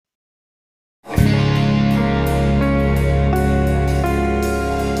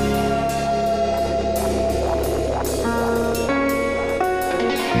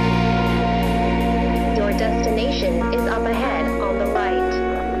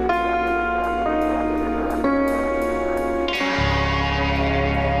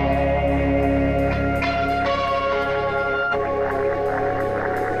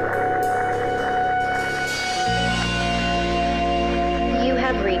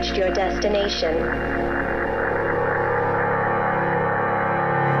reached your destination.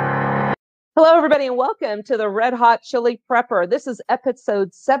 Hello, everybody, and welcome to the Red Hot Chili Prepper. This is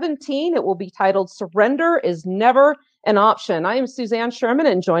episode 17. It will be titled Surrender is Never an Option. I am Suzanne Sherman,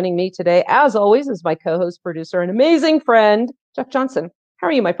 and joining me today, as always, is my co-host, producer, and amazing friend, Jeff Johnson. How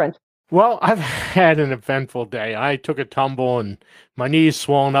are you, my friend? Well, I've had an eventful day. I took a tumble and my knees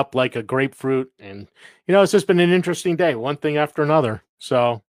swollen up like a grapefruit. And, it's just been an interesting day, one thing after another.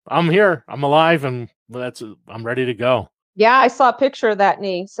 So I'm here, I'm alive, and I'm ready to go. Yeah, I saw a picture of that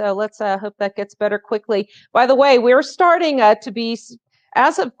knee. So let's hope that gets better quickly. By the way, we're starting to be,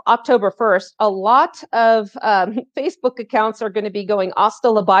 as of October 1st, a lot of Facebook accounts are going to be going hasta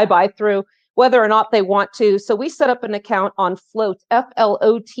la bye-bye through whether or not they want to. So we set up an account on Flote,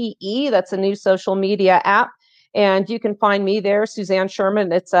 Flote. That's a new social media app. And you can find me there, Suzanne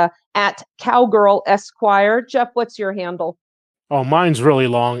Sherman. It's at Cowgirl Esquire. Jeff, what's your handle? Oh, mine's really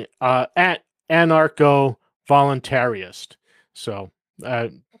long. At Anarcho Voluntarist. So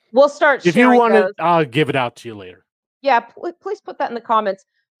we'll start if you want it, I'll give it out to you later. Yeah, please put that in the comments.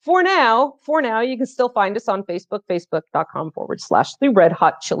 For now, you can still find us on Facebook, facebook.com/The Red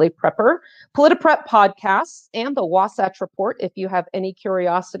Hot Chili Prepper, PolitiPrep Podcasts, and the Wasatch Report if you have any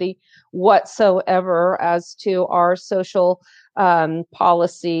curiosity whatsoever as to our social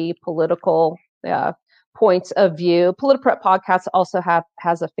policy, political points of view. PolitiPrep Podcasts also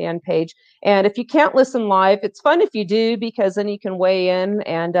has a fan page. And if you can't listen live, it's fun if you do, because then you can weigh in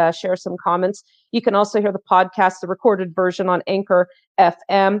and share some comments. You can also hear the podcast, the recorded version on Anchor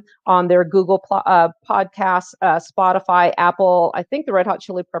FM, on their Google Podcasts, Spotify, Apple. I think the Red Hot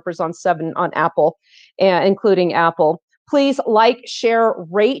Chili Peppers on 7 on Apple, including Apple. Please like, share,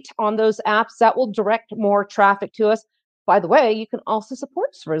 rate on those apps. That will direct more traffic to us. By the way, you can also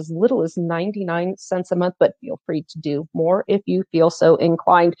support us for as little as 99 cents a month, but feel free to do more if you feel so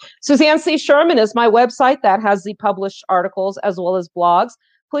inclined. Suzanne C. Sherman is my website that has the published articles as well as blogs.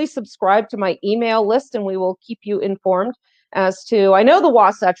 Please subscribe to my email list and we will keep you informed as to, I know the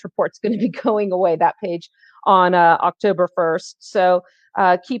Wasatch Report's going to be going away, that page, on October 1st. So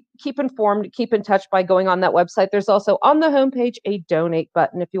keep informed, keep in touch by going on that website. There's also on the homepage a donate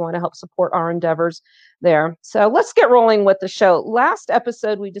button if you want to help support our endeavors there. So let's get rolling with the show. Last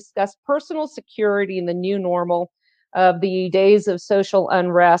episode, we discussed personal security and the new normal of the days of social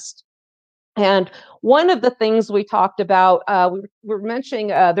unrest. And one of the things we talked about, we were mentioning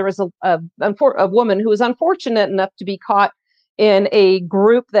there was a woman who was unfortunate enough to be caught in a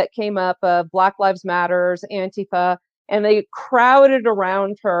group that came up of Black Lives Matters, Antifa, and they crowded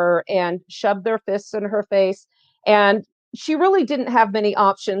around her and shoved their fists in her face. And she really didn't have many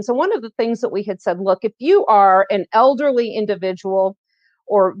options. And one of the things that we had said, look, if you are an elderly individual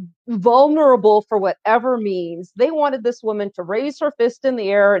or vulnerable for whatever means, they wanted this woman to raise her fist in the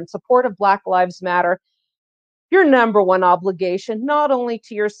air in support of Black Lives Matter. Your number one obligation, not only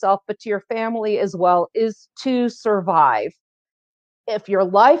to yourself, but to your family as well, is to survive. If your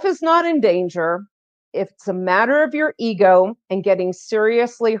life is not in danger, if it's a matter of your ego and getting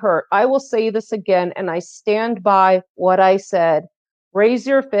seriously hurt, I will say this again, and I stand by what I said. Raise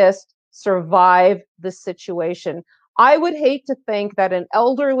your fist, survive the situation. I would hate to think that an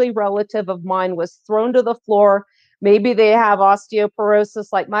elderly relative of mine was thrown to the floor. Maybe they have osteoporosis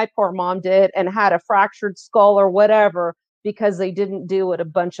like my poor mom did and had a fractured skull or whatever because they didn't do what a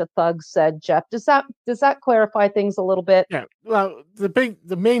bunch of thugs said. Jeff, does that clarify things a little bit? Yeah. Well, the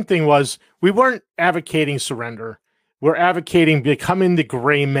main thing was we weren't advocating surrender. We're advocating becoming the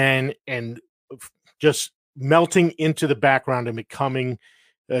gray man and just melting into the background and becoming,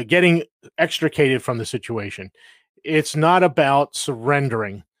 getting extricated from the situation. It's not about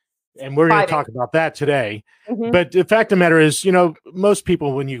surrendering. And we're going to talk about that today. Mm-hmm. But the fact of the matter is, most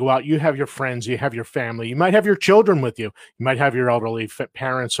people, when you go out, you have your friends, you have your family, you might have your children with you, you might have your elderly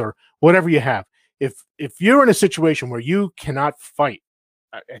parents or whatever you have. If you're in a situation where you cannot fight,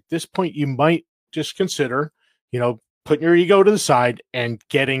 at this point, you might just consider, putting your ego to the side and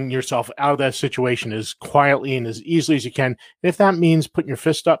getting yourself out of that situation as quietly and as easily as you can. If that means putting your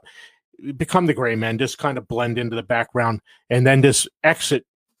fist up, become the gray man, just kind of blend into the background and then just exit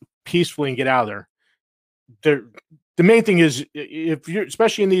peacefully and get out of there. The main thing is, if you're,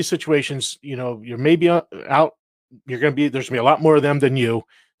 especially in these situations, you're maybe out, there's going to be a lot more of them than you.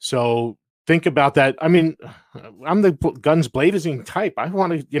 So think about that. I mean, I'm the guns blazing type. I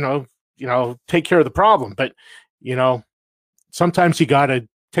want to, take care of the problem, but sometimes you got to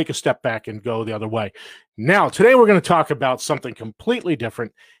take a step back and go the other way. Now, today we're going to talk about something completely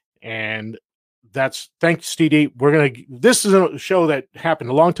different, and that's, thanks, Stevie. This is a show that happened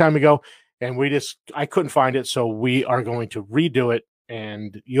a long time ago, and I couldn't find it, so we are going to redo it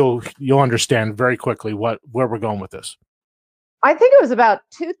and you'll understand very quickly where we're going with this. I think it was about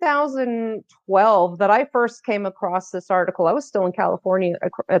 2012 that I first came across this article. I was still in California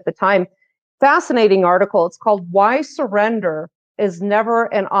at the time. Fascinating article. It's called Why Surrender is Never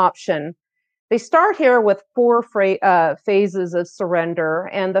an Option. They start here with four phases of surrender.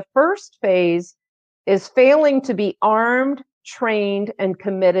 And the first phase is failing to be armed, trained, and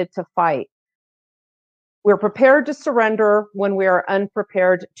committed to fight. We're prepared to surrender when we are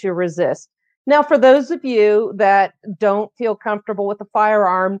unprepared to resist. Now, for those of you that don't feel comfortable with a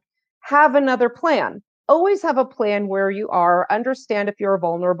firearm, have another plan. Always have a plan where you are. Understand if you're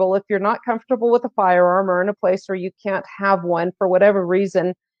vulnerable. If you're not comfortable with a firearm or in a place where you can't have one for whatever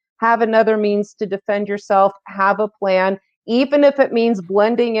reason, have another means to defend yourself. Have a plan, even if it means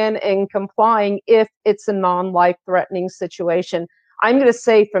blending in and complying if it's a non-life-threatening situation. I'm going to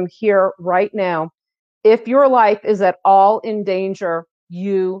say from here right now, if your life is at all in danger,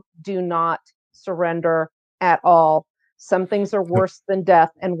 you do not surrender at all. Some things are worse than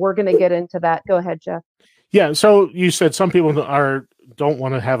death, and we're going to get into that. Go ahead, Jeff. Yeah. So you said some people don't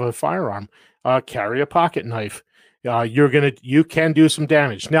want to have a firearm. Carry a pocket knife. You can do some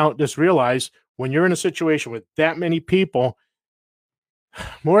damage. Now, just realize when you're in a situation with that many people,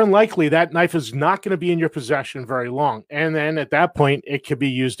 more than likely that knife is not going to be in your possession very long, and then at that point, it could be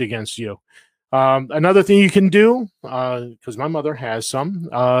used against you. Another thing you can do, because my mother has some,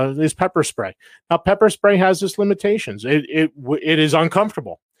 is pepper spray. Now, pepper spray has its limitations. It is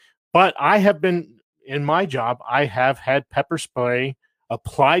uncomfortable, but I have been in my job. I have had pepper spray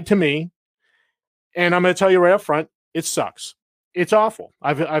applied to me, and I'm going to tell you right up front, it sucks. It's awful.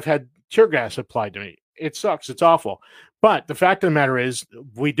 I've had tear gas applied to me. It sucks. It's awful. But the fact of the matter is,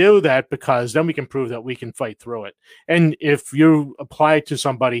 we do that because then we can prove that we can fight through it. And if you apply it to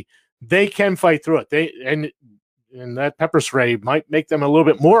somebody, they can fight through it. And that pepper spray might make them a little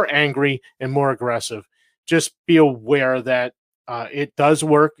bit more angry and more aggressive. Just be aware that it does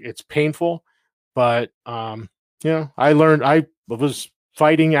work. It's painful, but I learned I was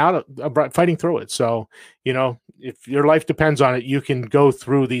fighting through it. So if your life depends on it, you can go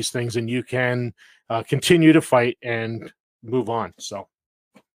through these things and you can continue to fight and move on. So.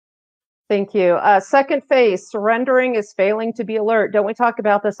 Thank you. Second phase, surrendering is failing to be alert. Don't we talk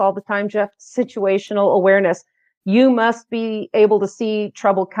about this all the time, Jeff? Situational awareness. You must be able to see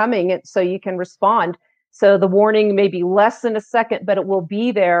trouble coming so you can respond. So the warning may be less than a second, but it will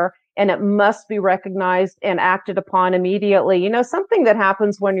be there and it must be recognized and acted upon immediately. Something that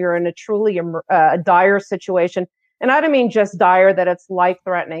happens when you're in a truly dire situation. And I don't mean just dire that it's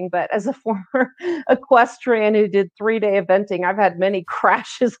life-threatening, but as a former equestrian who did 3-day eventing, I've had many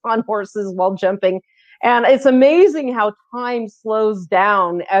crashes on horses while jumping. And it's amazing how time slows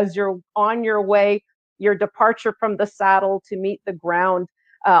down as you're on your way, your departure from the saddle to meet the ground.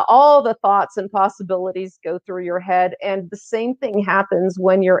 All the thoughts and possibilities go through your head. And the same thing happens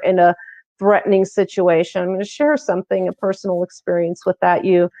when you're in a threatening situation. I'm going to share something, a personal experience with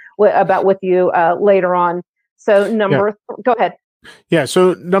you later on. So go ahead. Yeah.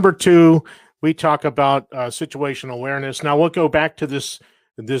 So number 2, we talk about situational awareness. Now we'll go back to this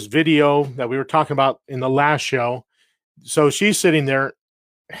video that we were talking about in the last show. So she's sitting there.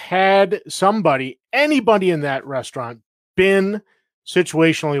 Had anybody in that restaurant been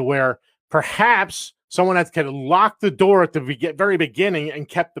situationally aware, perhaps someone had to lock the door at the very beginning and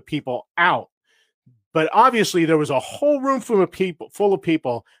kept the people out. But obviously there was a whole room full of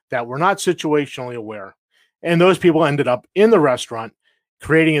people that were not situationally aware. And those people ended up in the restaurant,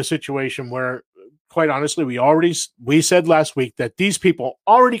 creating a situation where, quite honestly, we said last week that these people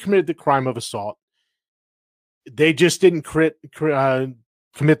already committed the crime of assault. They just didn't commit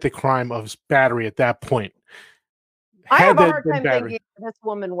the crime of battery at that point. I have a hard time thinking this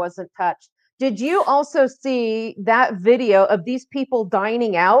woman wasn't touched. Did you also see that video of these people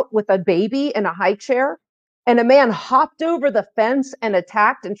dining out with a baby in a high chair? And a man hopped over the fence and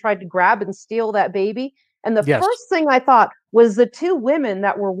attacked and tried to grab and steal that baby. And the first thing I thought was the 2 women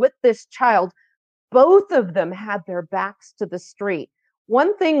that were with this child, both of them had their backs to the street.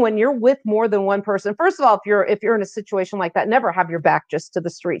 One thing when you're with more than one person, first of all, if you're in a situation like that, never have your back just to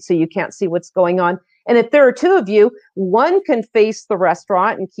the street so you can't see what's going on. And if there are 2 of you, one can face the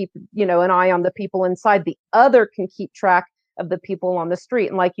restaurant and keep, an eye on the people inside. The other can keep track of the people on the street.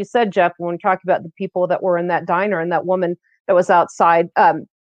 And like you said, Jeff, when we talk about the people that were in that diner and that woman that was outside,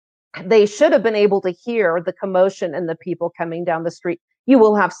 they should have been able to hear the commotion and the people coming down the street. You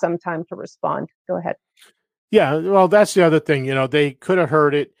will have some time to respond. Go ahead. Yeah, well, that's the other thing. They could have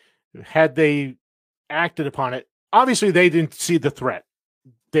heard it had they acted upon it. Obviously, they didn't see the threat.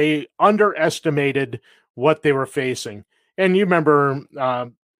 They underestimated what they were facing. And you remember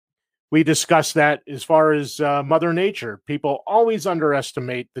we discussed that as far as Mother Nature. People always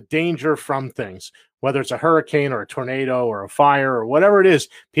underestimate the danger from things, whether it's a hurricane or a tornado or a fire or whatever it is.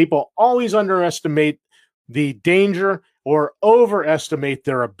 People always underestimate the danger or overestimate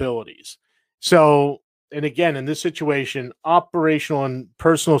their abilities. So, and again, in this situation, operational and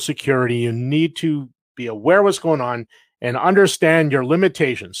personal security, you need to be aware of what's going on and understand your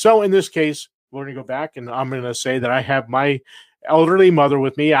limitations. So in this case, we're going to go back and I'm going to say that I have my elderly mother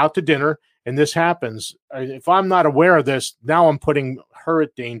with me out to dinner, and this happens. If I'm not aware of this, now I'm putting her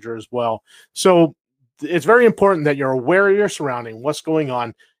at danger as well. So it's very important that you're aware of your surrounding, what's going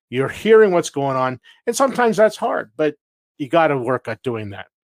on. You're hearing what's going on. And sometimes that's hard, but you got to work at doing that.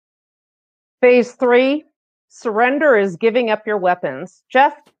 Phase 3, surrender is giving up your weapons.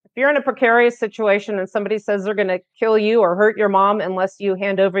 Jeff, if you're in a precarious situation and somebody says they're going to kill you or hurt your mom unless you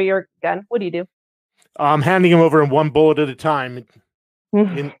hand over your gun, what do you do? I'm handing them over in one bullet at a time.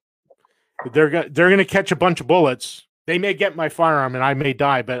 They're going to catch a bunch of bullets. They may get my firearm and I may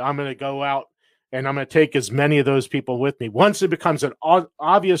die, but I'm going to go out and I'm going to take as many of those people with me. Once it becomes an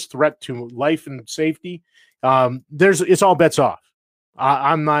obvious threat to life and safety, it's all bets off.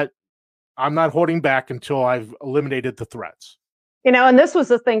 I'm not holding back until I've eliminated the threats. You know, and this was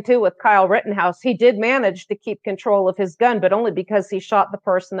the thing too with Kyle Rittenhouse. He did manage to keep control of his gun, but only because he shot the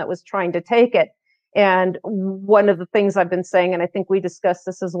person that was trying to take it. And one of the things I've been saying, and I think we discussed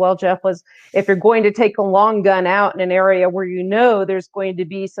this as well, Jeff, was if you're going to take a long gun out in an area where you know there's going to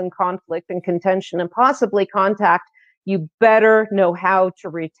be some conflict and contention and possibly contact, you better know how to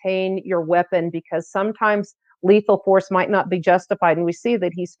retain your weapon, because sometimes lethal force might not be justified. And we see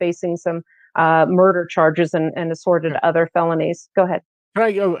that he's facing some murder charges and assorted other felonies. Go ahead. Can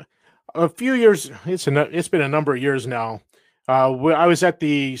I go a few years? It's been a number of years now. I was at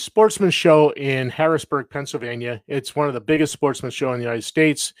the Sportsman Show in Harrisburg, Pennsylvania. It's one of the biggest sportsman show in the United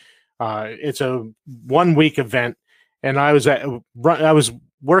States. It's a 1-week event, and I was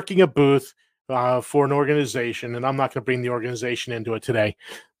working a booth for an organization, and I'm not going to bring the organization into it today,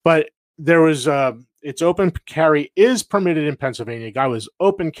 but there was it's open carry is permitted in Pennsylvania. A guy was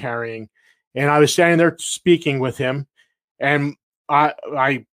open carrying, and I was standing there speaking with him, and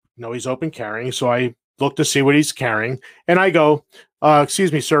I know he's open carrying, so I look to see what he's carrying, and I go,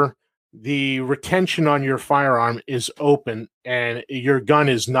 excuse me, sir, the retention on your firearm is open and your gun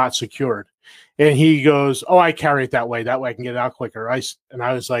is not secured. And he goes, oh, I carry it that way I can get it out quicker. And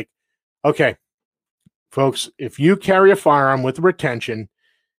I was like, okay, folks, if you carry a firearm with retention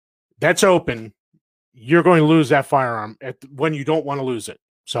that's open, you're going to lose that firearm when you don't want to lose it.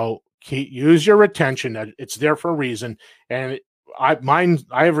 So use your retention. It's there for a reason. And I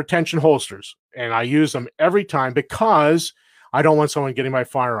have retention holsters, and I use them every time because I don't want someone getting my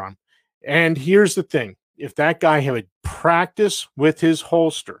firearm. And here's the thing. If that guy had practice with his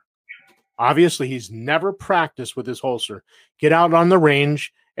holster, obviously he's never practiced with his holster, get out on the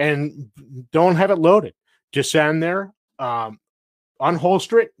range and don't have it loaded. Just stand there,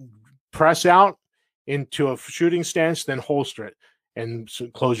 unholster it, press out into a shooting stance, then holster it. And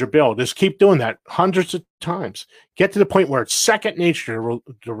close your bill. Just keep doing that hundreds of times. Get to the point where it's second nature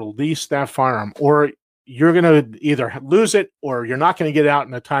to release that firearm, or you're going to either lose it or you're not going to get it out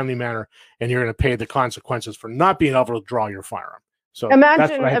in a timely manner, and you're going to pay the consequences for not being able to draw your firearm. So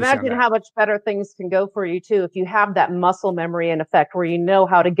imagine how much better things can go for you too if you have that muscle memory in effect, where you know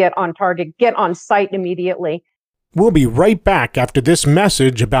how to get on target, get on site immediately. We'll be right back after this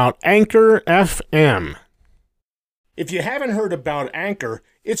message about Anchor FM. If you haven't heard about Anchor,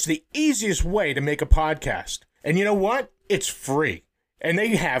 it's the easiest way to make a podcast. And you know what? It's free. And they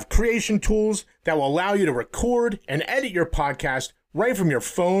have creation tools that will allow you to record and edit your podcast right from your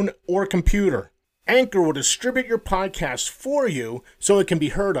phone or computer. Anchor will distribute your podcast for you so it can be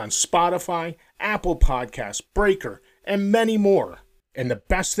heard on Spotify, Apple Podcasts, Breaker, and many more. And the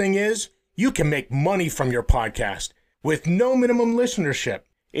best thing is, you can make money from your podcast with no minimum listenership.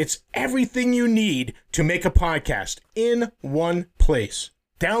 It's everything you need to make a podcast in one place.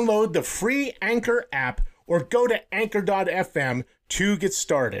 Download the free Anchor app or go to anchor.fm to get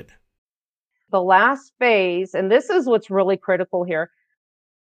started. The last phase, and this is what's really critical here,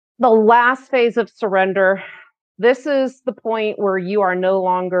 the last phase of surrender, this is the point where you are no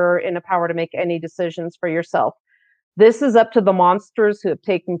longer in a power to make any decisions for yourself. This is up to the monsters who have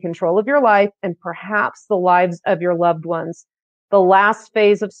taken control of your life and perhaps the lives of your loved ones. The last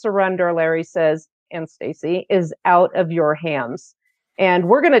phase of surrender, Larry says, and Stacy, is out of your hands. And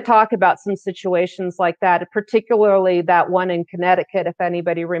we're going to talk about some situations like that, particularly that one in Connecticut, if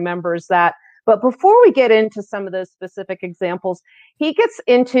anybody remembers that But before we get into some of those specific examples, he gets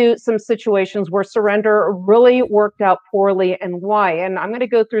into some situations where surrender really worked out poorly and why. And I'm going to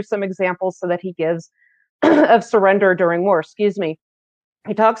go through some examples so that he gives of surrender during war. Excuse me.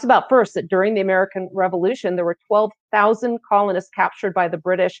 He talks about first that during the American Revolution, there were 12,000 colonists captured by the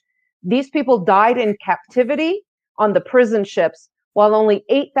British. These people died in captivity on the prison ships, while only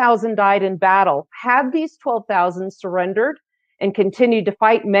 8,000 died in battle. Had these 12,000 surrendered and continued to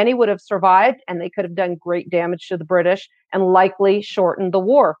fight, many would have survived, and they could have done great damage to the British and likely shortened the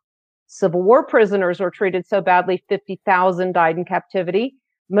war. Civil War prisoners were treated so badly, 50,000 died in captivity.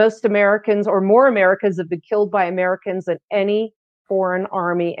 Most Americans, or more Americans, have been killed by Americans than any foreign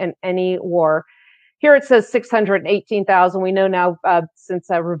army in any war. Here it says 618,000. We know now, since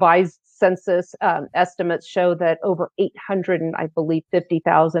a revised census estimates show that over 800 and I believe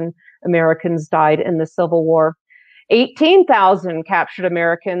 50,000 Americans died in the Civil War. 18,000 captured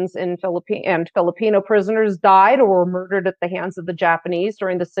Americans and Filipino prisoners died or were murdered at the hands of the Japanese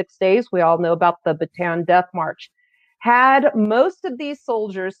during the 6 days. We all know about the Bataan Death March. Had most of these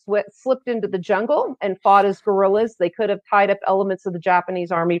soldiers slipped into the jungle and fought as guerrillas, they could have tied up elements of the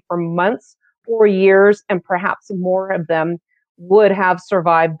Japanese army for months or years, and perhaps more of them would have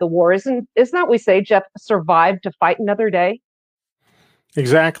survived the war. Isn't that what we say, Jeff, survived to fight another day?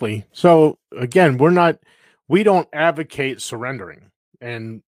 Exactly. So again, we don't advocate surrendering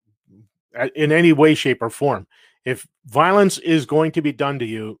and in any way, shape, or form. If violence is going to be done to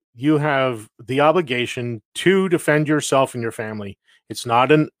you, you have the obligation to defend yourself and your family. It's not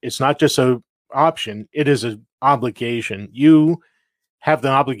just an option. It is an obligation. You have the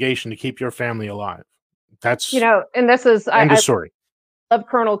obligation to keep your family alive. That's, and this is, end of story. I love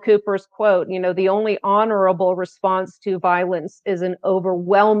Colonel Cooper's quote, the only honorable response to violence is an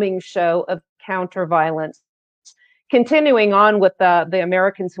overwhelming show of counter-violence. Continuing on with the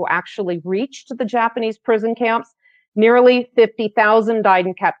Americans who actually reached the Japanese prison camps, nearly 50,000 died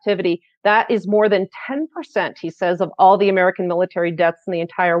in captivity. That is more than 10%, he says, of all the American military deaths in the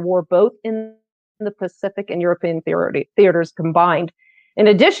entire war, both in the Pacific and European theaters combined. In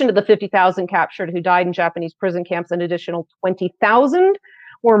addition to the 50,000 captured who died in Japanese prison camps, an additional 20,000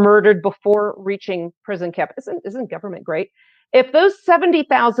 were murdered before reaching prison camp. Isn't government great? If those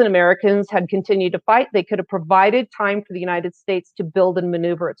 70,000 Americans had continued to fight, they could have provided time for the United States to build and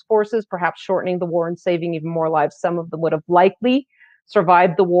maneuver its forces, perhaps shortening the war and saving even more lives. Some of them would have likely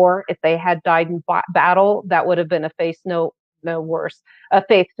survived the war. If they had died in battle, that would have been a fate no worse,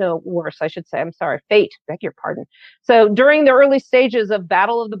 I should say. I'm sorry, fate, beg your pardon. So during the early stages of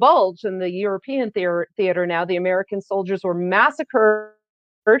Battle of the Bulge in the European theater now, the American soldiers were massacred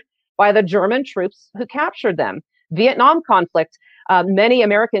by the German troops who captured them. Vietnam conflict. Many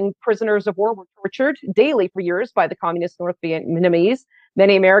American prisoners of war were tortured daily for years by the communist North Vietnamese.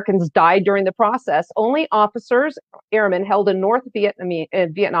 Many Americans died during the process. Only officers, airmen held in North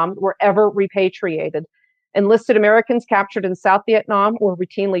Vietnam were ever repatriated. Enlisted Americans captured in South Vietnam were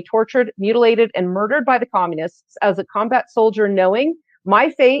routinely tortured, mutilated, and murdered by the communists. As a combat soldier, knowing my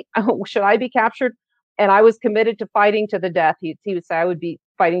fate, should I be captured, and I was committed to fighting to the death, he would say, I would be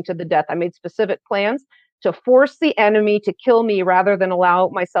fighting to the death. I made specific plans to force the enemy to kill me rather than allow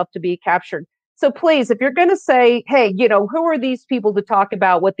myself to be captured. So please, if you're going to say, hey, who are these people to talk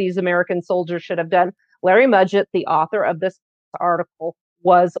about what these American soldiers should have done? Larry Mudgett, the author of this article,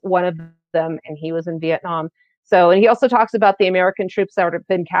 was one of them, and he was in Vietnam. And he also talks about the American troops that have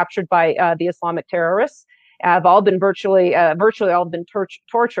been captured by the Islamic terrorists. Have all been virtually all been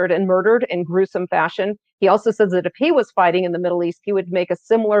tortured and murdered in gruesome fashion. He also says that if he was fighting in the Middle East, he would make a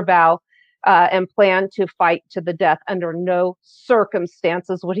similar vow and plan to fight to the death. Under no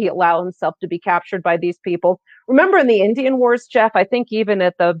circumstances would he allow himself to be captured by these people. Remember in the Indian Wars, Jeff, I think even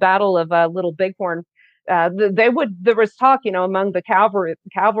at the Battle of Little Bighorn, there was talk, among the cavalry,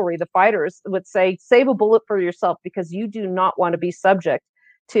 the fighters would say, save a bullet for yourself because you do not want to be subject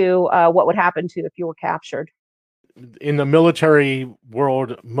to what would happen to you if you were captured. In the military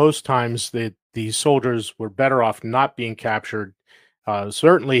world, most times the soldiers were better off not being captured.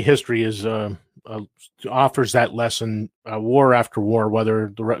 Certainly history offers that lesson, war after war,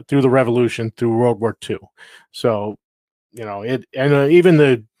 whether through the Revolution, through World War II. So,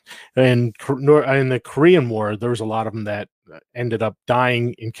 even in the Korean War, there was a lot of them that ended up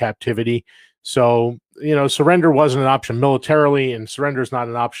dying in captivity. So, surrender wasn't an option militarily, and surrender is not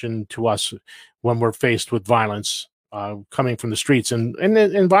an option to us when we're faced with violence coming from the streets.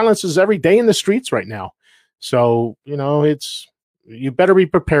 And violence is every day in the streets right now. So, you better be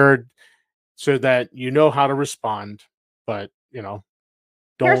prepared so that you know how to respond. But, don't.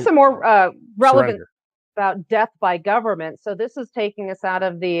 Here's some more relevant. Surrender. about death by government. So this is taking us out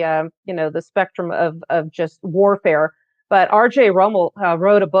of the the spectrum of just warfare. But R.J. Rummel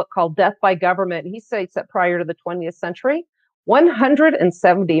wrote a book called Death by Government. He states that prior to the 20th century,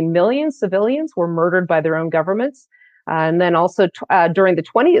 170 million civilians were murdered by their own governments. And then also during the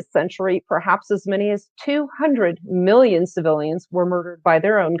 20th century, perhaps as many as 200 million civilians were murdered by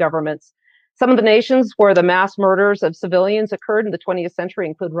their own governments. Some of the nations where the mass murders of civilians occurred in the 20th century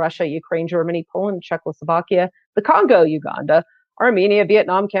include Russia, Ukraine, Germany, Poland, Czechoslovakia, the Congo, Uganda, Armenia,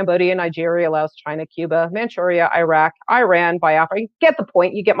 Vietnam, Cambodia, Nigeria, Laos, China, Cuba, Manchuria, Iraq, Iran, Biafra. You get the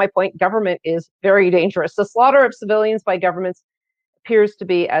point. You get my point. Government is very dangerous. The slaughter of civilians by governments appears to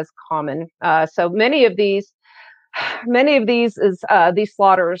be as common. So many of these these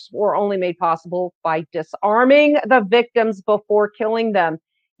slaughters were only made possible by disarming the victims before killing them.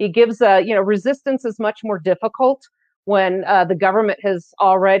 He gives resistance is much more difficult when the government has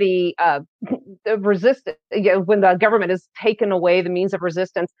already resisted. When the government has taken away the means of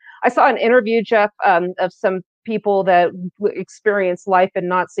resistance. I saw an interview, Jeff, of some people that experienced life in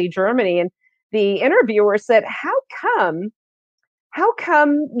Nazi Germany, and the interviewer said, how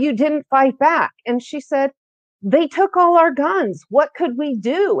come you didn't fight back? And she said, they took all our guns. What could we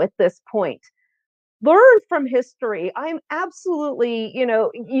do at this point? Learn from history. I'm absolutely,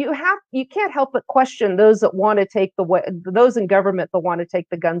 you can't help but question those that want to take those in government that want to take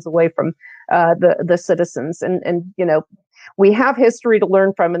the guns away from the citizens. And we have history to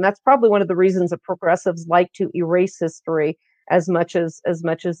learn from, and that's probably one of the reasons that progressives like to erase history as much as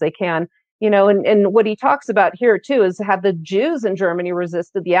they can. And what he talks about here too is, had the Jews in Germany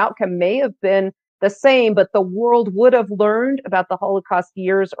resisted, the outcome may have been the same, but the world would have learned about the Holocaust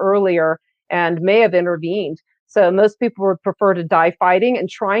years earlier and may have intervened. So most people would prefer to die fighting and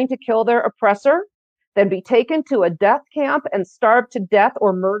trying to kill their oppressor than be taken to a death camp and starved to death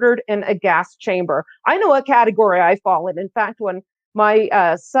or murdered in a gas chamber. I know what category I fall in. In fact, when my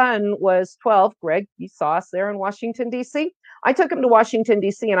son was 12, Greg, you saw us there in Washington, D.C., I took him to Washington,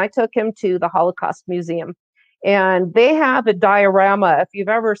 D.C., and I took him to the Holocaust Museum. And they have a diorama. If you've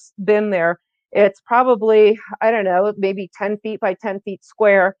ever been there, it's probably, I don't know, maybe 10 feet by 10 feet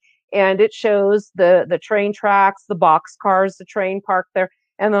square. And it shows the train tracks, the box cars, the train parked there,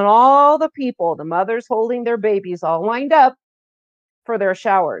 and then all the people, the mothers holding their babies all lined up for their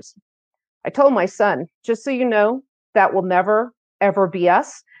showers. I told my son, just so you know, that will never, ever be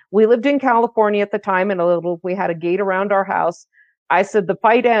us. We lived in California at the time, and we had a gate around our house. I said, the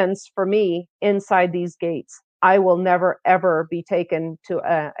fight ends for me inside these gates. I will never, ever be taken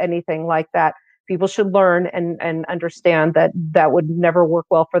to anything like that. People should learn and understand that would never work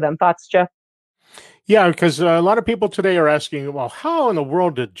well for them. Thoughts, Jeff? Yeah, because a lot of people today are asking, well, how in the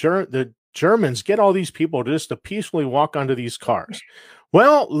world did the Germans get all these people just to peacefully walk onto these cars?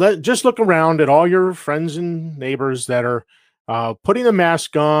 Well, just look around at all your friends and neighbors that are putting a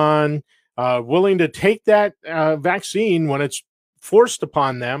mask on, willing to take that vaccine when it's forced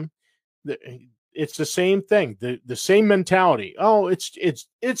upon them. It's the same thing, the same mentality. Oh, it's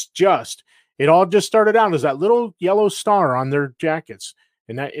just. It all just started out as that little yellow star on their jackets.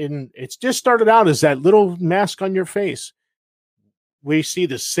 And it's just started out as that little mask on your face. We see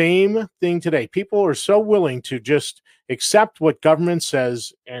the same thing today. People are so willing to just accept what government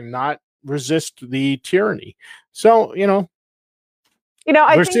says and not resist the tyranny. So,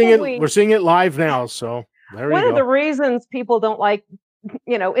 we're seeing it live now. So there you go. One of the reasons people don't like,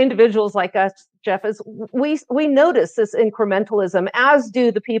 individuals like us, Jeff, is we notice this incrementalism, as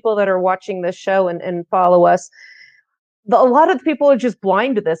do the people that are watching this show and follow us. A lot of people are just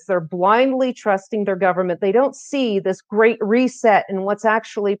blind to this. They're blindly trusting their government. They don't see this great reset and what's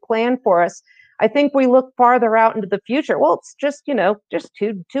actually planned for us. I think we look farther out into the future. Well, it's just,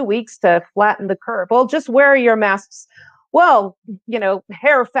 two weeks to flatten the curve. Well, just wear your masks. Well,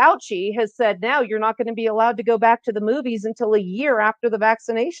 Herr Fauci has said now you're not going to be allowed to go back to the movies until a year after the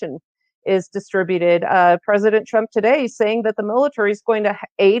vaccination is distributed. President Trump today is saying that the military is going to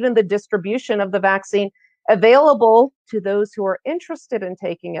aid in the distribution of the vaccine available to those who are interested in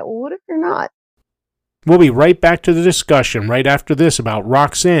taking it. Well, what if you're not? We'll be right back to the discussion right after this about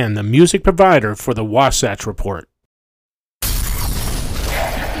Roxanne, the music provider for the Wasatch Report.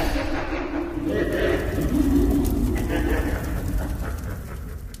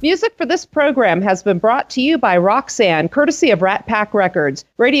 Music for this program has been brought to you by Roxanne, courtesy of Rat Pack Records.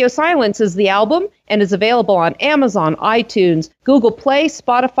 Radio Silence is the album and is available on Amazon, iTunes, Google Play,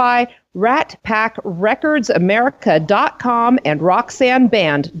 Spotify, ratpackrecordsamerica.com, and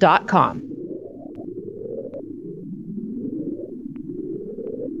roxanneband.com.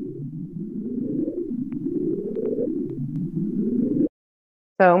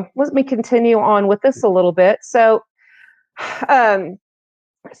 So let me continue on with this a little bit. So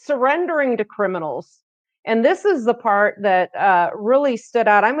surrendering to criminals. And this is the part that really stood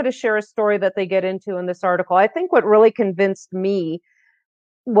out. I'm going to share a story that they get into in this article. I think what really convinced me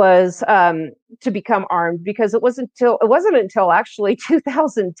was to become armed, because it wasn't until actually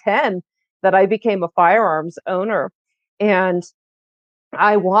 2010 that I became a firearms owner. And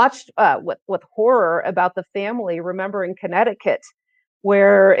I watched with horror about the family, remember in Connecticut,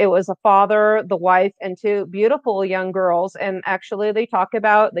 where it was a father, the wife, and two beautiful young girls. And actually, they talk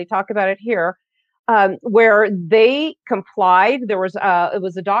about it here, where they complied. There was it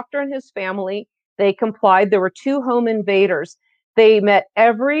was a doctor and his family. They complied. There were two home invaders. They met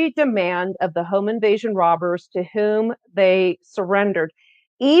every demand of the home invasion robbers, to whom they surrendered.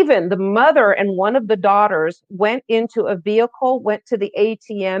 Even the mother and one of the daughters went into a vehicle, went to the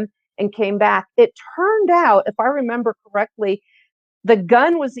ATM, and came back. It turned out, if I remember correctly, the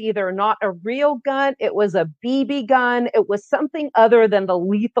gun was either not a real gun, it was a BB gun, it was something other than the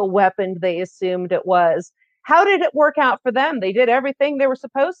lethal weapon they assumed it was. How did it work out for them? They did everything they were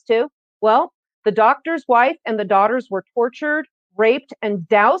supposed to. Well, the doctor's wife and the daughters were tortured, raped, and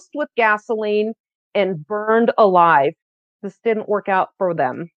doused with gasoline and burned alive. This didn't work out for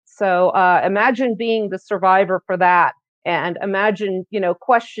them. So imagine being the survivor for that, and imagine,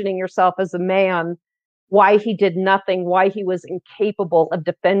 questioning yourself as a man, why he did nothing, why he was incapable of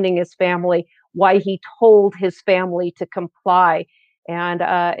defending his family, why he told his family to comply. And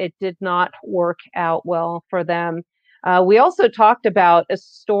it did not work out well for them. We also talked about a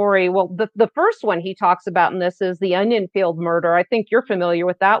story. Well, the first one he talks about in this is the Onion Field murder. I think you're familiar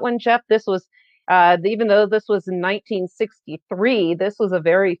with that one, Jeff. This was, even though this was in 1963, this was a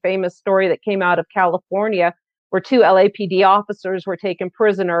very famous story that came out of California, where two LAPD officers were taken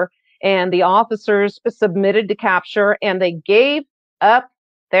prisoner, and the officers submitted to capture, and they gave up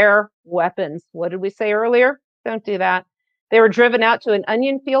their weapons. What did we say earlier? Don't do that. They were driven out to an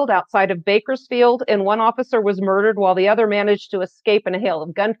onion field outside of Bakersfield, and one officer was murdered while the other managed to escape in a hail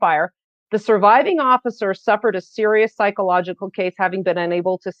of gunfire. The surviving officer suffered a serious psychological case, having been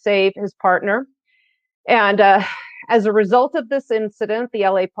unable to save his partner. And as a result of this incident, the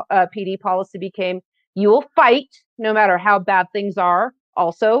LAPD policy became, you will fight no matter how bad things are.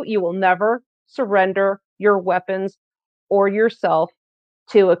 Also, you will never surrender your weapons or yourself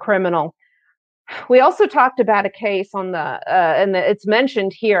to a criminal. We also talked about a case on and it's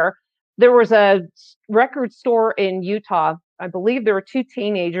mentioned here. There was a record store in Utah. I believe there were two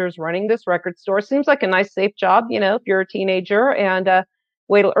teenagers running this record store. Seems like a nice, safe job, if you're a teenager, and a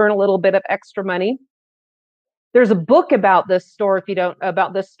way to earn a little bit of extra money. There's a book about this store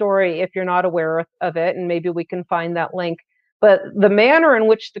about this story if you're not aware of it, and maybe we can find that link. But the manner in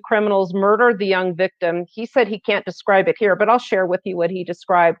which the criminals murdered the young victim, he said he can't describe it here, but I'll share with you what he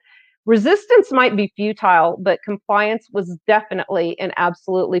described. Resistance might be futile, but compliance was definitely and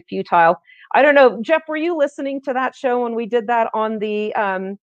absolutely futile. I don't know, Jeff, were you listening to that show when we did that on the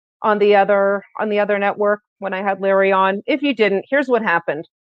other network when I had Larry on? If you didn't, here's what happened.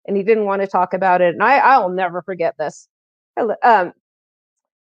 And he didn't want to talk about it. And I'll never forget this.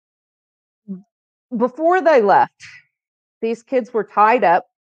 Before they left, these kids were tied up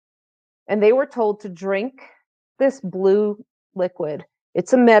and they were told to drink this blue liquid.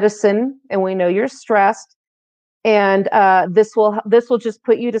 It's a medicine, and we know you're stressed, and this will just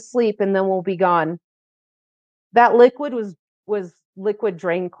put you to sleep, and then we'll be gone. That liquid was liquid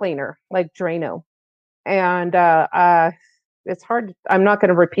drain cleaner, like Drano. And it's hard. I'm not going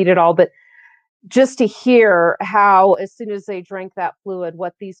to repeat it all, but just to hear how, as soon as they drank that fluid,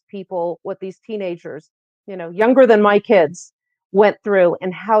 what these teenagers, younger than my kids, went through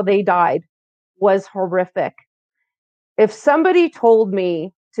and how they died was horrific. If somebody told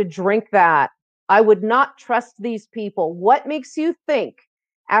me to drink that, I would not trust these people. What makes you think,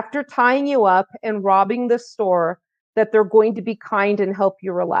 after tying you up and robbing the store, that they're going to be kind and help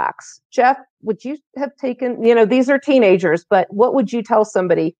you relax? Jeff, would you have taken, these are teenagers, but what would you tell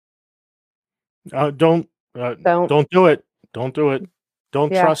somebody? Don't do it. Don't do it.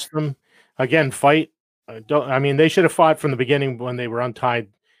 Don't trust them. Again, fight. They should have fought from the beginning when they were untied.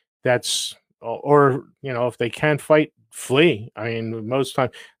 That's, or, if they can't fight, flee. Most time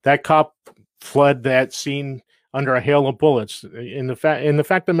that cop fled that scene under a hail of bullets. And the fact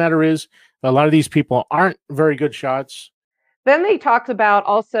of the matter is, a lot of these people aren't very good shots. Then they talked about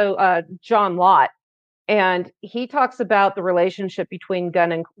also John Lott, and he talks about the relationship between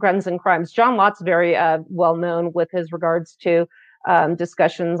guns and crimes. John Lott's very well known with his regards to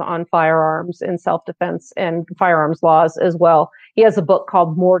discussions on firearms and self-defense and firearms laws as well. He has a book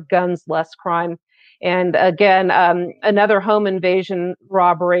called More Guns, Less Crime. And again, another home invasion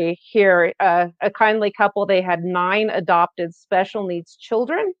robbery here. A kindly couple, they had 9 adopted special needs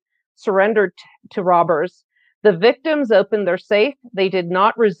children surrendered to robbers. The victims opened their safe. They did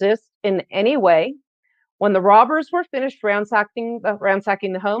not resist in any way. When the robbers were finished ransacking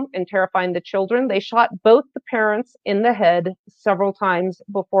the home and terrifying the children, they shot both the parents in the head several times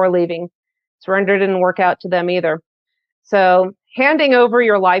before leaving. Surrender didn't work out to them either. So handing over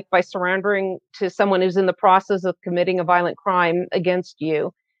your life by surrendering to someone who's in the process of committing a violent crime against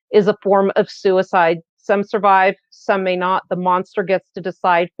you is a form of suicide. Some survive, some may not. The monster gets to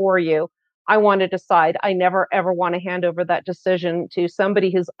decide for you. I want to decide. I never, ever want to hand over that decision to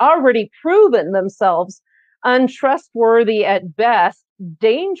somebody who's already proven themselves untrustworthy at best,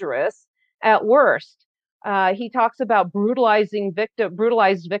 dangerous at worst. He talks about brutalized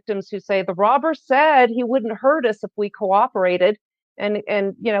victims who say the robber said he wouldn't hurt us if we cooperated. And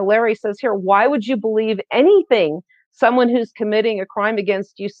Larry says here, why would you believe anything someone who's committing a crime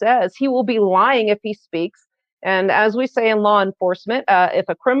against you says? He will be lying if he speaks. And as we say in law enforcement, if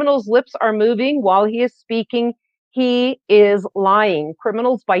a criminal's lips are moving while he is speaking, he is lying.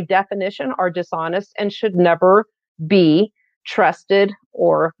 Criminals, by definition, are dishonest and should never be trusted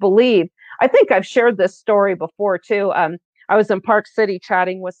or believed. I think I've shared this story before too. I was in Park City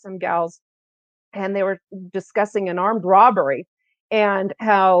chatting with some gals, and they were discussing an armed robbery and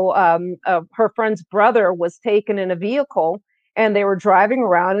how her friend's brother was taken in a vehicle, and they were driving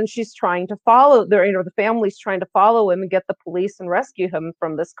around, and she's trying to follow the family's trying to follow him and get the police and rescue him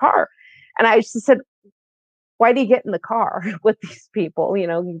from this car. And I just said, why do you get in the car with these people,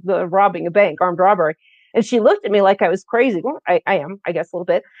 robbing a bank, armed robbery? And she looked at me like I was crazy. Well, I am, I guess, a little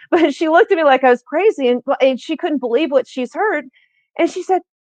bit. But she looked at me like I was crazy, and she couldn't believe what she's heard. And she said,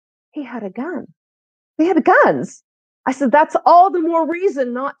 he had a gun. They had guns. I said, that's all the more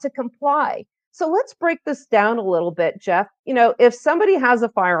reason not to comply. So let's break this down a little bit, Jeff. If somebody has a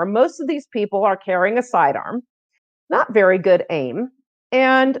firearm, most of these people are carrying a sidearm, not very good aim.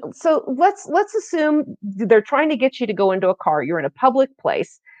 And so let's assume they're trying to get you to go into a car. You're in a public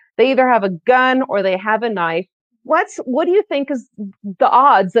place. They either have a gun or they have a knife. What do you think is the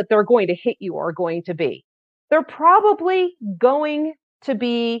odds that they're going to hit you are going to be? They're probably going to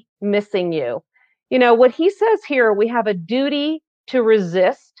be missing you. What he says here, we have a duty to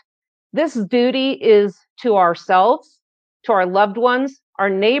resist. This duty is to ourselves, to our loved ones, our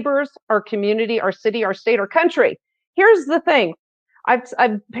neighbors, our community, our city, our state, our country. Here's the thing.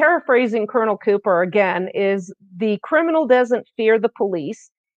 I'm paraphrasing Colonel Cooper again, is the criminal doesn't fear the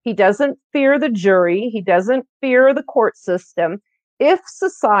police. He doesn't fear the jury. He doesn't fear the court system. If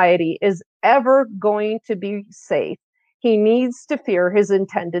society is ever going to be safe, he needs to fear his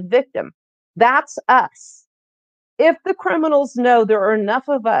intended victim. That's us. If the criminals know there are enough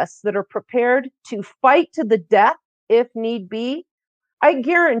of us that are prepared to fight to the death, if need be, I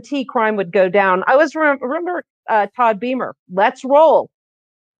guarantee crime would go down. I remember Todd Beamer, let's roll.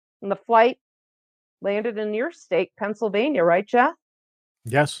 And the flight landed in your state, Pennsylvania, right, Jeff?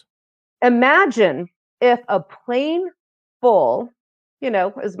 Yes. Imagine if a plane full,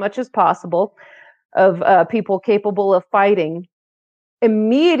 as much as possible, of people capable of fighting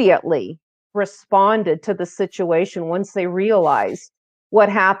immediately responded to the situation once they realized what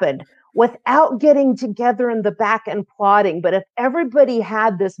happened without getting together in the back and plotting. But if everybody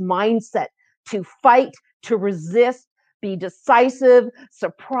had this mindset to fight, to resist, be decisive,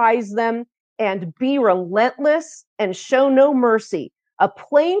 surprise them, and be relentless and show no mercy, a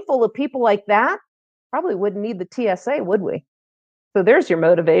plane full of people like that probably wouldn't need the TSA, would we? So there's your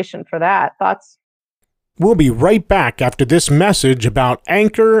motivation for that. Thoughts? We'll be right back after this message about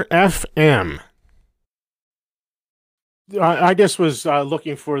Anchor FM. I just was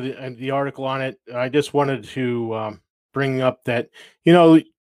looking for the article on it. I just wanted to bring up that,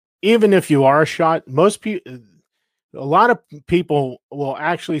 even if you are shot, a lot of people will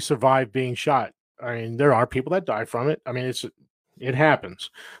actually survive being shot. I mean, there are people that die from it. I mean, it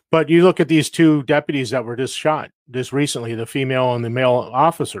happens. But you look at these 2 deputies that were just shot just recently, the female and the male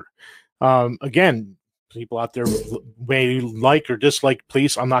officer. Again, people out there may like or dislike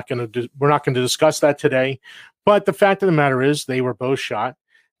police. We're not going to discuss that today. But the fact of the matter is they were both shot.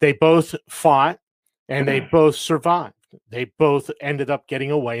 They both fought, and they both survived. They both ended up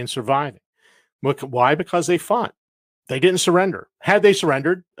getting away and surviving. Why? Because they fought. They didn't surrender. Had they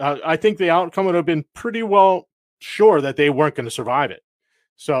surrendered, I think the outcome would have been pretty well sure that they weren't going to survive it.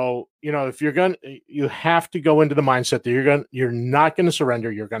 So, if you have to go into the mindset that you're not going to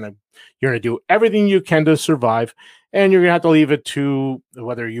surrender. You're going to do everything you can to survive, and you're going to have to leave it to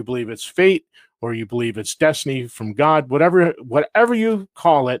whether you believe it's fate or you believe it's destiny from God, whatever you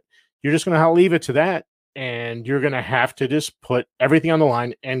call it. you're just going to leave it to that. And you're going to have to just put everything on the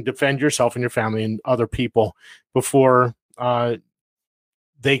line and defend yourself and your family and other people before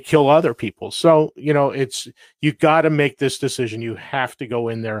they kill other people. So, you got to make this decision. You have to go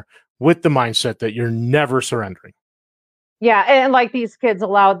in there with the mindset that you're never surrendering. Yeah, and like these kids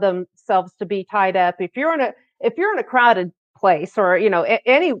allowed themselves to be tied up. If you're in a crowded place, or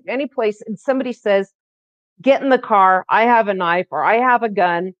any place, and somebody says, "Get in the car. I have a knife or I have a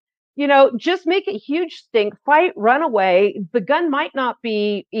gun," just make a huge stink, fight, run away. The gun might not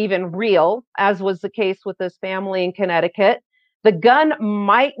be even real, as was the case with this family in Connecticut. The gun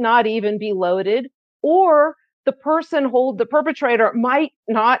might not even be loaded, or the perpetrator might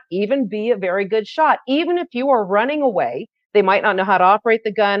not even be a very good shot. Even if you are running away, they might not know how to operate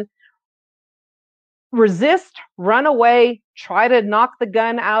the gun. Resist, run away, try to knock the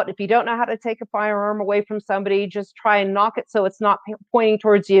gun out. If you don't know how to take a firearm away from somebody, just try and knock it so it's not pointing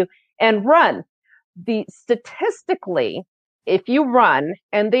towards you, and run. Statistically, if you run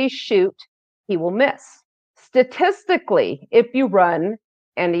and they shoot, he will miss. Statistically, if you run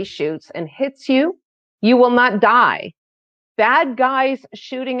and he shoots and hits you, you will not die. Bad guys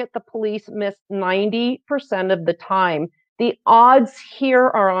shooting at the police miss 90% of the time. The odds here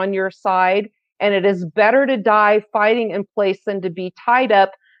are on your side, and it is better to die fighting in place than to be tied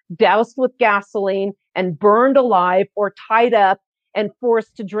up, doused with gasoline, and burned alive, or tied up and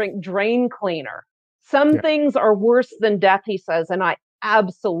forced to drink drain cleaner. Some things are worse than death, he says, and I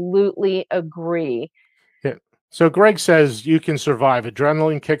absolutely agree. Yeah. So Greg says you can survive.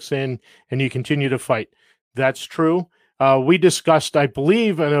 Adrenaline kicks in and you continue to fight. That's true. We discussed, I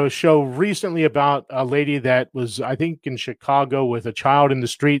believe, in a show recently about a lady that was, I think, in Chicago with a child in the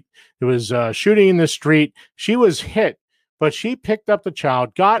street. It was shooting in the street. She was hit, but she picked up the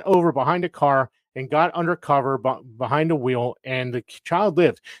child, got over behind a car, and got undercover behind a wheel, and the child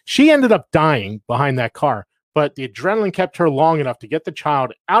lived. She ended up dying behind that car, but the adrenaline kept her long enough to get the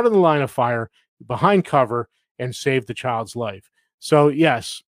child out of the line of fire, behind cover, and save the child's life. So,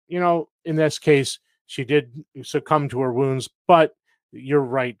 yes, in this case, she did succumb to her wounds, but you're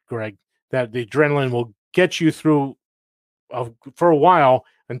right, Greg, that the adrenaline will get you through for a while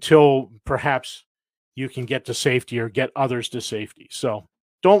until perhaps you can get to safety or get others to safety. So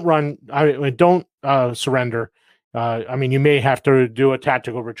don't run. Don't surrender. You may have to do a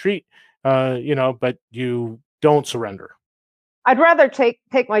tactical retreat, but you don't surrender. I'd rather take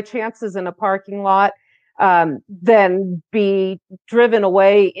my chances in a parking lot than be driven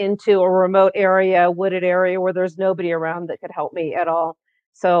away into a remote area, wooded area where there's nobody around that could help me at all.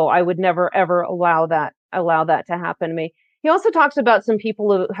 So I would never, ever allow that to happen to me. He also talks about some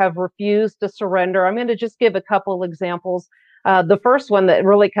people who have refused to surrender. I'm going to just give a couple examples. The first one that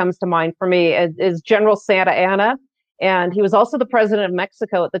really comes to mind for me is General Santa Anna. And he was also the president of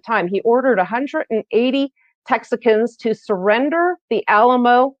Mexico at the time. He ordered 180 Texicans to surrender the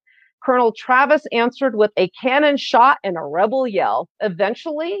Alamo. Colonel Travis answered with a cannon shot and a rebel yell.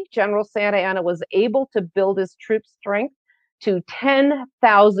 Eventually, General Santa Anna was able to build his troop strength to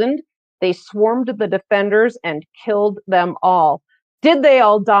 10,000. They swarmed the defenders and killed them all. Did they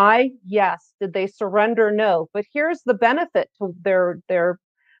all die? Yes. Did they surrender? No. But here's the benefit to their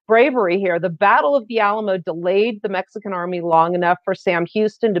bravery here. The Battle of the Alamo delayed the Mexican army long enough for Sam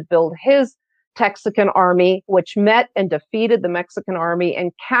Houston to build his Texican army, which met and defeated the Mexican army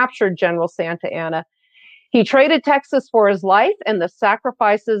and captured General Santa Anna. He traded Texas for his life, and the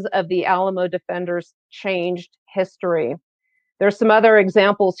sacrifices of the Alamo defenders changed history. There's some other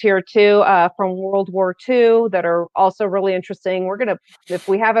examples here too from World War II that are also really interesting. We're gonna, if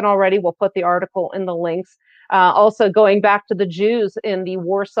we haven't already, we'll put the article in the links. Also going back to the Jews in the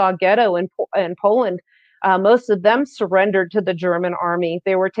Warsaw Ghetto in Poland. Most of them surrendered to the German army.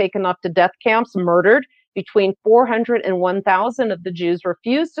 They were taken up to death camps, murdered. Between 400 and 1,000 of the Jews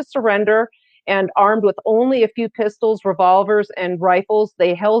refused to surrender, and armed with only a few pistols, revolvers, and rifles,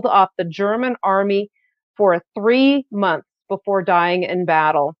 they held off the German army for 3 months before dying in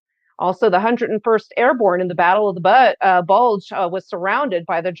battle. Also, the 101st Airborne in the Battle of the Bulge was surrounded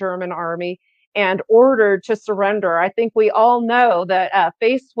by the German army and ordered to surrender. I think we all know that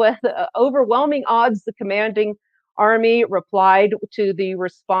faced with overwhelming odds, the commanding army replied to the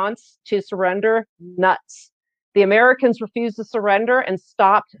response to surrender, nuts. The Americans refused to surrender and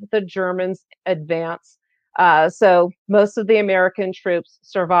stopped the Germans' advance. So most of the American troops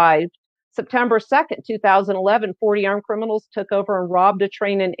survived. September 2nd, 2011, 40 armed criminals took over and robbed a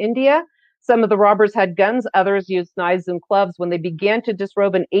train in India. Some of the robbers had guns, others used knives and clubs. When they began to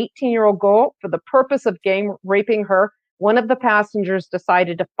disrobe an 18-year-old girl for the purpose of gang raping her, one of the passengers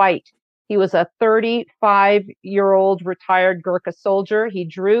decided to fight. He was a 35-year-old retired Gurkha soldier. He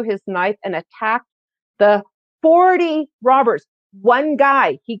drew his knife and attacked the 40 robbers. One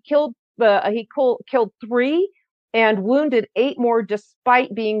guy, he killed three and wounded 8 more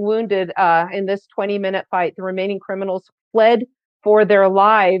despite being wounded in this 20-minute fight. The remaining criminals fled for their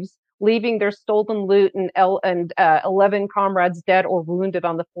lives, leaving their stolen loot and 11 comrades dead or wounded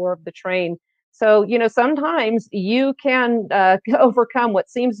on the floor of the train. So, sometimes you can overcome what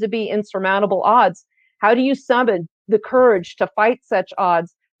seems to be insurmountable odds. How do you summon the courage to fight such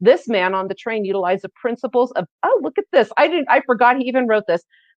odds? This man on the train utilized the principles of, oh, look at this. I forgot he even wrote this.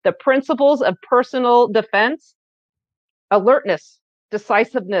 The principles of personal defense: alertness,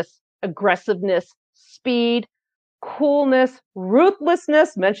 decisiveness, aggressiveness, speed, coolness,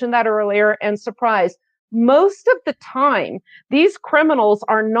 ruthlessness, mentioned that earlier, and surprise. Most of the time, these criminals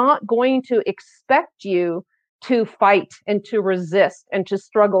are not going to expect you to fight and to resist and to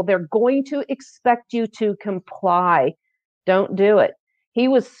struggle. They're going to expect you to comply. Don't do it. He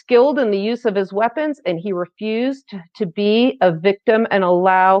was skilled in the use of his weapons, and he refused to be a victim and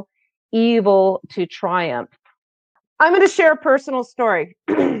allow evil to triumph. I'm going to share a personal story,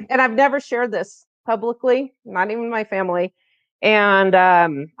 and I've never shared this publicly, not even my family. And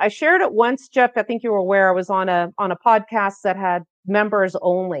I shared it once, Jeff. I think you were aware. I was on a podcast that had members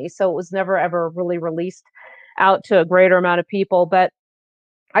only, so it was never ever really released out to a greater amount of people. But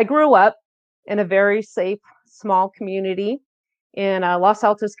I grew up in a very safe, small community in Los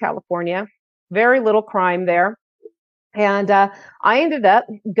Altos, California. Very little crime there. And I ended up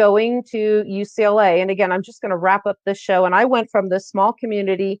going to UCLA. And again, I'm just going to wrap up this show. And I went from this small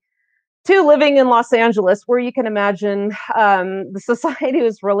community to living in Los Angeles, where you can imagine the society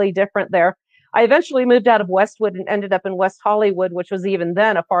was really different there. I eventually moved out of Westwood and ended up in West Hollywood, which was even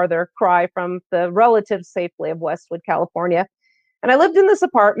then a farther cry from the relative safety of Westwood, California. And I lived in this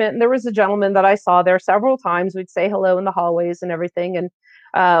apartment, and there was a gentleman that I saw there several times. We'd say hello in the hallways and everything. And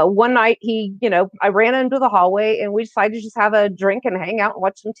one night I ran into the hallway, and we decided to just have a drink and hang out and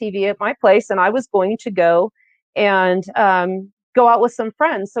watch some TV at my place. And I was going to go and go out with some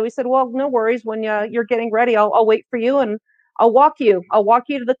friends. So he said, well, no worries. When you're getting ready, I'll wait for you, and I'll walk you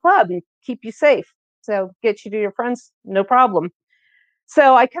to the club and keep you safe. So get you to your friends, no problem.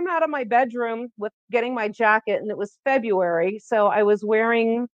 So I come out of my bedroom with getting my jacket, and it was February. So I was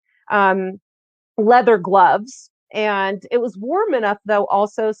wearing leather gloves, and it was warm enough though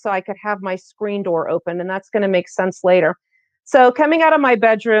also so I could have my screen door open, and that's going to make sense later. So coming out of my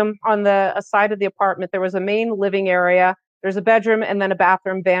bedroom, on the side of the apartment, there was a main living area. There's a bedroom and then a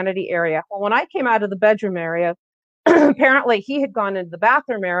bathroom vanity area. Well, when I came out of the bedroom area, apparently he had gone into the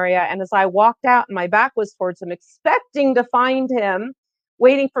bathroom area. And as I walked out and my back was towards him, expecting to find him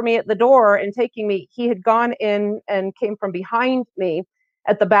waiting for me at the door and taking me, he had gone in and came from behind me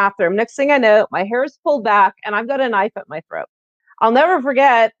at the bathroom. Next thing I know, my hair is pulled back and I've got a knife at my throat. I'll never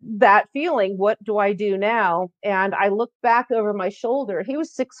forget that feeling. What do I do now? And I looked back over my shoulder. He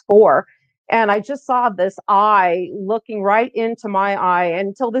was 6'4". And I just saw this eye looking right into my eye. And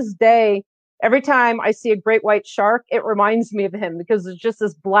until this day, every time I see a great white shark, it reminds me of him, because it's just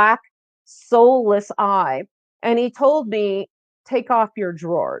this black, soulless eye. And he told me, take off your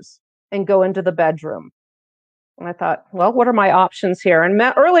drawers and go into the bedroom. And I thought, well, what are my options here? And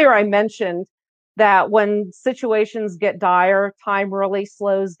earlier I mentioned that when situations get dire, time really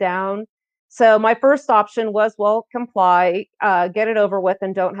slows down. So my first option was, well, comply, get it over with,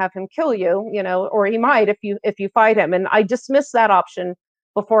 and don't have him kill you, or he might if you fight him. And I dismissed that option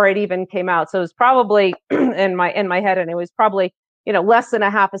before it even came out. So it was probably in my head, and it was probably less than a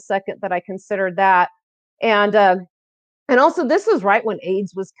half a second that I considered that. And also, this was right when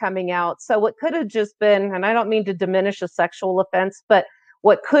AIDS was coming out. So what could have just been, and I don't mean to diminish a sexual offense, but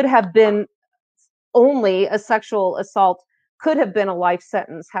what could have been only a sexual assault could have been a life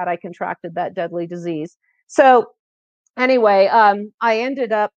sentence had I contracted that deadly disease. So anyway,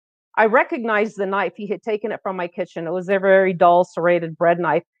 I recognized the knife. He had taken it from my kitchen. It was a very dull serrated bread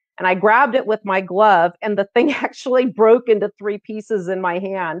knife. And I grabbed it with my glove, and the thing actually broke into 3 pieces in my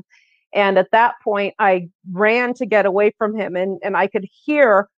hand. And at that point, I ran to get away from him, and I could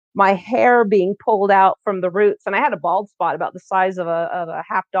hear my hair being pulled out from the roots. And I had a bald spot about the size of a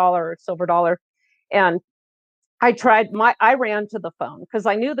 $50 or silver dollar. And I ran to the phone because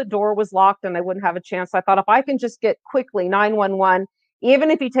I knew the door was locked and I wouldn't have a chance. I thought, if I can just get quickly 911,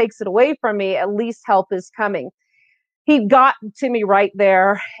 even if he takes it away from me, at least help is coming. He got to me right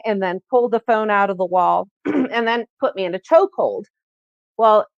there and then pulled the phone out of the wall and then put me in a chokehold.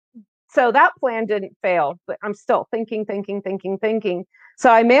 Well, so that plan didn't fail, but I'm still thinking. So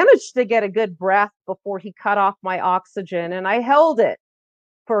I managed to get a good breath before he cut off my oxygen, and I held it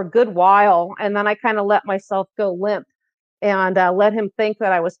for a good while. And then I kind of let myself go limp and let him think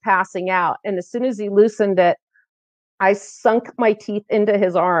that I was passing out. And as soon as he loosened it, I sunk my teeth into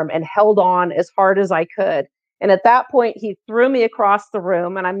his arm and held on as hard as I could. And at that point, he threw me across the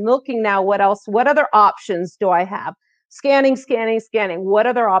room, and I'm looking now, what other options do I have? Scanning. What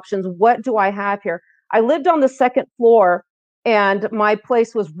other options? What do I have here? I lived on the second floor, and my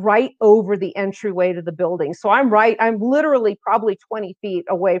place was right over the entryway to the building. So I'm literally probably 20 feet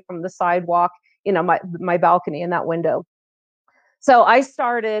away from the sidewalk, my balcony and that window. So I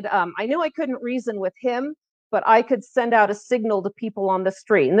started, I knew I couldn't reason with him, but I could send out a signal to people on the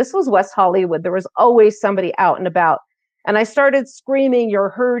street. And this was West Hollywood. There was always somebody out and about. And I started screaming, "You're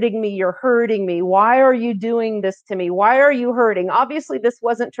hurting me. You're hurting me. Why are you doing this to me? Why are you hurting?" Obviously, this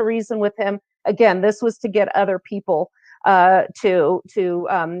wasn't to reason with him. Again, this was to get other people to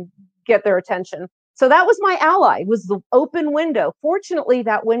get their attention. So that was my ally, was the open window. Fortunately,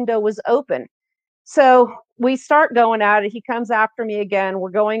 that window was open. So we start going at it. He comes after me again.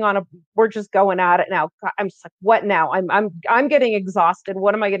 We're just going at it now. I'm just like, what now? I'm getting exhausted.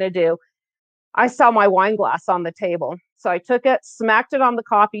 What am I going to do? I saw my wine glass on the table. So I took it, smacked it on the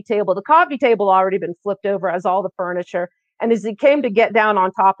coffee table. The coffee table already been flipped over as all the furniture. And as he came to get down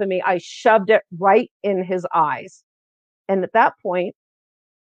on top of me, I shoved it right in his eyes. And at that point,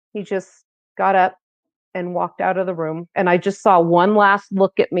 he just got up and walked out of the room. And I just saw one last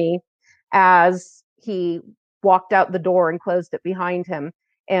look at me as he walked out the door and closed it behind him.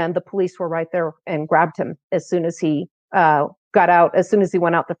 And the police were right there and grabbed him as soon as he got out, as soon as he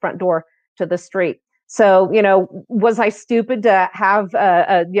went out the front door to the street. So, was I stupid to have,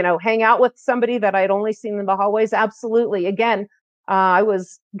 hang out with somebody that I'd only seen in the hallways? Absolutely. Again, I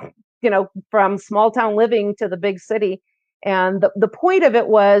was, from small town living to the big city. And the point of it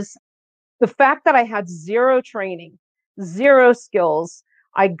was the fact that I had zero training, zero skills.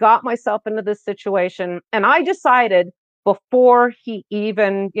 I got myself into this situation, and I decided before he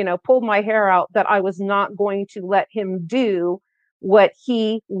even, pulled my hair out, that I was not going to let him do what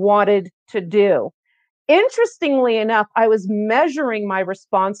he wanted to do. Interestingly enough, I was measuring my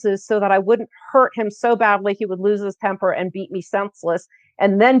responses so that I wouldn't hurt him so badly he would lose his temper and beat me senseless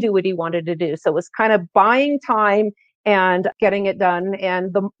and then do what he wanted to do. So it was kind of buying time and getting it done.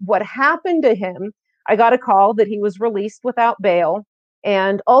 And what happened to him, I got a call that he was released without bail.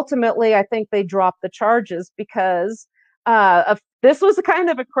 And ultimately, I think they dropped the charges because this was a kind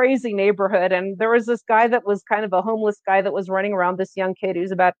of a crazy neighborhood. And there was this guy that was kind of a homeless guy that was running around, this young kid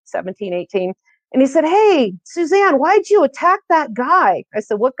who's about 17, 18. And he said, "Hey, Suzanne, why'd you attack that guy?" I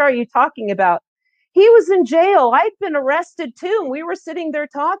said, "What guy are you talking about?" "He was in jail. I'd been arrested too. And we were sitting there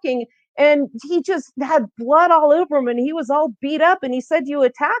talking, and he just had blood all over him, and he was all beat up. And he said you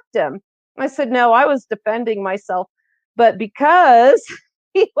attacked him." I said, "No, I was defending myself." But because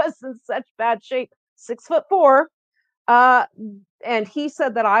he was in such bad shape, 6'4", and he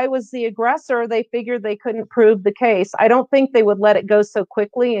said that I was the aggressor, they figured they couldn't prove the case. I don't think they would let it go so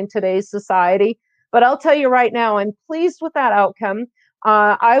quickly in today's society. But I'll tell you right now, I'm pleased with that outcome.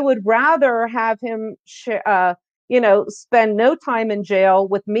 I would rather have him, spend no time in jail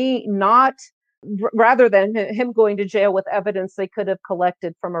with me, rather than him going to jail with evidence they could have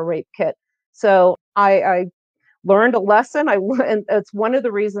collected from a rape kit. So I learned a lesson. And it's one of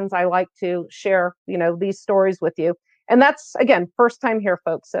the reasons I like to share, these stories with you. And that's, again, first time here,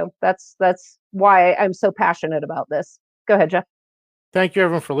 folks. So that's why I'm so passionate about this. Go ahead, Jeff. Thank you,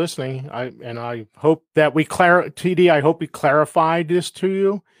 everyone, for listening. I hope that TD, I hope we clarified this to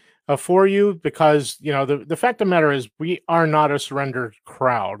you, for you, because, the fact of the matter is we are not a surrender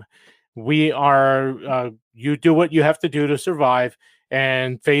crowd. We are, you do what you have to do to survive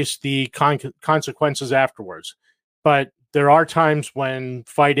and face the consequences afterwards. But there are times when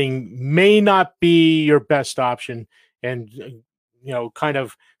fighting may not be your best option, and kind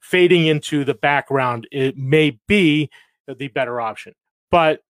of fading into the background, it may be the better option.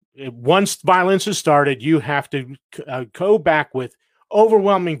 But once violence is started, you have to go back with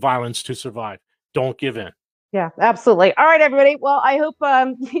overwhelming violence to survive. Don't give in. Yeah, absolutely. All right, everybody. Well, I hope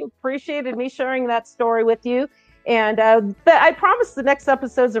you appreciated me sharing that story with you. And I promise the next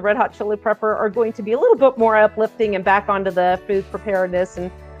episodes of Red Hot Chili Prepper are going to be a little bit more uplifting and back onto the food preparedness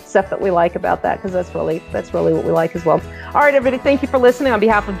and stuff that we like about that, because that's really what we like as well. All right, everybody. Thank you for listening. On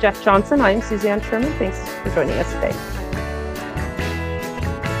behalf of Jeff Johnson, I'm Suzanne Sherman. Thanks for joining us today.